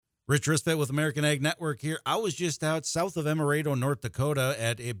Rich Risfet with American Ag Network here. I was just out south of Emerado, North Dakota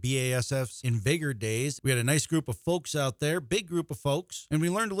at BASF's Invigor Days. We had a nice group of folks out there, big group of folks, and we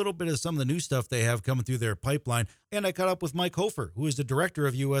learned a little bit of some of the new stuff they have coming through their pipeline. And I caught up with Mike Hofer, who is the director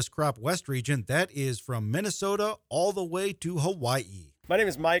of U.S. Crop West Region. That is from Minnesota all the way to Hawaii. My name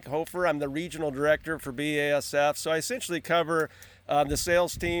is Mike Hofer. I'm the regional director for BASF. So I essentially cover the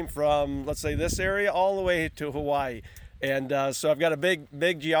sales team from, let's say, this area all the way to Hawaii. And so I've got a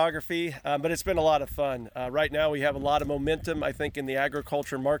big geography, but it's been a lot of fun. Right now we have a lot of momentum, I think, in the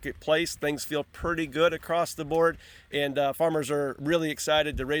agriculture marketplace. Things feel pretty good across the board, and farmers are really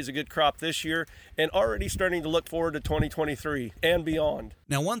excited to raise a good crop this year and already starting to look forward to 2023 and beyond.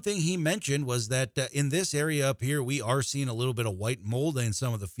 Now, one thing he mentioned was that in this area up here, we are seeing a little bit of white mold in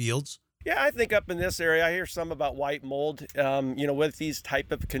some of the fields. Yeah, I think up in this area, I hear some about white mold. With these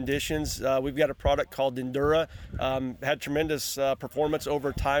type of conditions, we've got a product called Endura. Had tremendous performance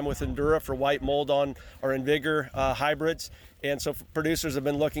over time with Endura for white mold on our Invigor hybrids. And so producers have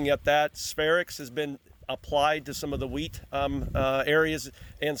been looking at that. Spherix has been applied to some of the wheat areas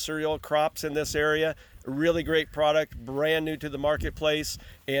and cereal crops in this area. Really great product, brand new to the marketplace,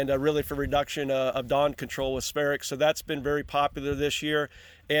 and really for reduction of dawn control with Spherix. So that's been very popular this year.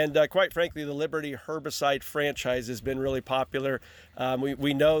 And quite frankly, the Liberty herbicide franchise has been really popular.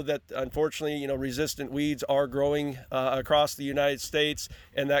 We know that, unfortunately, resistant weeds are growing across the United States,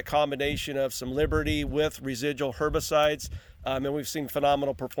 and that combination of some Liberty with residual herbicides, and we've seen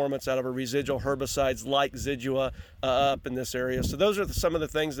phenomenal performance out of our residual herbicides like Zidua up in this area. So those are some of the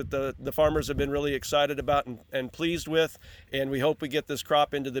things that the farmers have been really excited about and pleased with, and we hope we get this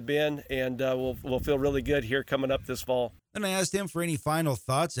crop into the bin, and we'll feel really good here coming up this fall. And I asked him for any final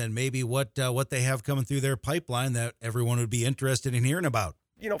thoughts and maybe what they have coming through their pipeline that everyone would be interested in hearing about.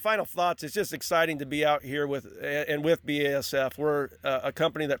 Final thoughts. It's just exciting to be out here with BASF. We're a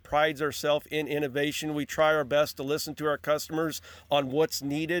company that prides ourselves in innovation. We try our best to listen to our customers on what's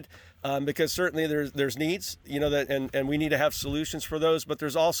needed, because certainly there's needs, and we need to have solutions for those. But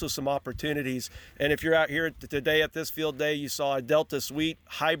there's also some opportunities. And if you're out here today at this field day, you saw a Delta wheat,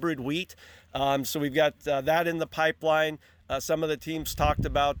 hybrid wheat. So we've got that in the pipeline. Some of the teams talked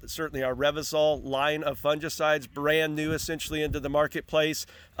about certainly our Revysol line of fungicides, brand new essentially into the marketplace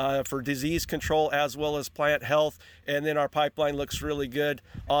for disease control as well as plant health. And then our pipeline looks really good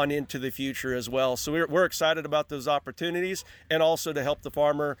on into the future as well. So we're excited about those opportunities and also to help the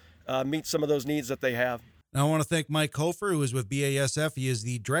farmer meet some of those needs that they have. Now, I want to thank Mike Hofer, who is with BASF. He is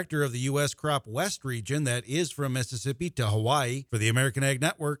the director of the U.S. Crop West region that is from Mississippi to Hawaii. For the American Ag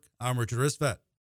Network, I'm Richard Risfet.